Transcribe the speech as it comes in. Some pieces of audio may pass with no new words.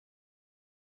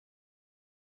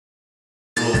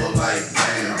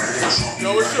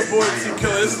Yo, it's your boy T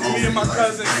Killer. This is me and my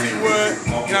cousin T Wood.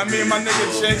 You know what I mean? My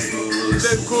nigga Jakes.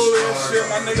 They cool and shit.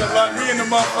 My nigga Luck. Me in the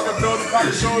motherfucking building,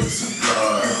 popping shoulders.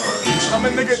 I'm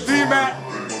a nigga D-Mac.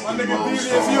 My nigga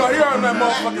D-Mac. You heard that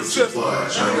motherfucking system.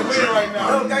 That nigga lean right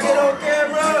now. Yo, can I get on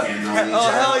camera? Oh,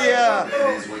 hell yeah.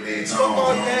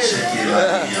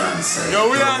 Yo,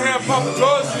 we out here pumping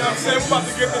drugs, you know what I'm saying? We about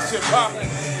to get this shit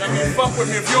popping. I mean, fuck with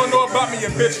me. If you don't know about me,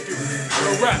 you bitch do.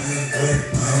 You're a rap.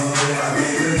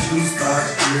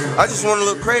 I just want to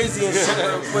look crazy and shit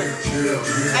real quick.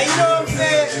 Hey, you know what I'm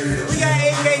saying? We got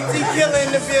AKT Killer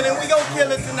in the building. We gon' kill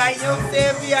it tonight, you know what I'm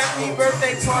saying? VIP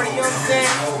birthday party, you know what I'm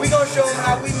saying? We gon' show them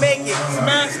how we make it.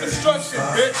 Smash destruction,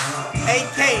 bitch.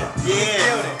 AK. Yeah.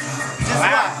 Building. Just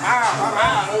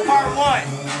watch. Part 1.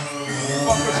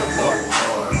 Fuck with your boy.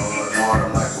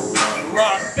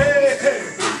 Rock. Hey, hey.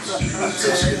 I'll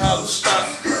teach you how to stop.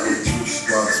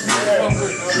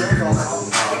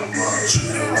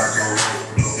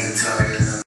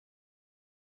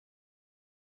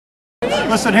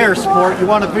 Listen here, sport. You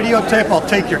want a videotape? I'll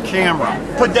take your camera.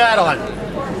 Put that on.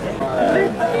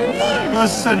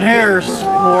 Listen here,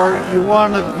 sport. You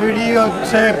want a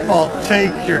videotape? I'll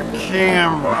take your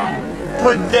camera.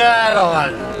 Put that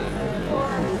on.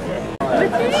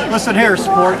 Listen here,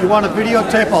 sport. You want a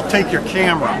videotape? I'll take your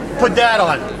camera. Put that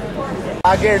on.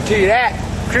 I guarantee you that.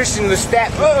 Christian the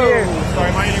stat here. Sorry,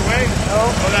 am I in your way? Oh.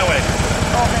 Go that way.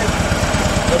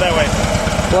 Go that way.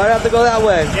 Why do I have to go that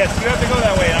way? Yes, you have to go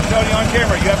that way. I'm showing you on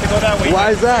camera. You have to go that way.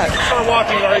 Why is that? Start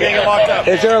walking or you're going to get locked up.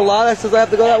 Is there a law that says I have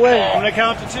to go that way? I'm going to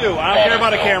count to 2. I don't care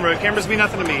about a camera. Cameras mean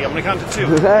nothing to me. I'm going to count to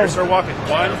 2. Okay. Start walking.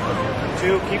 1,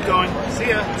 2, keep going. See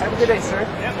ya. Have a good day, sir.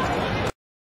 Yep.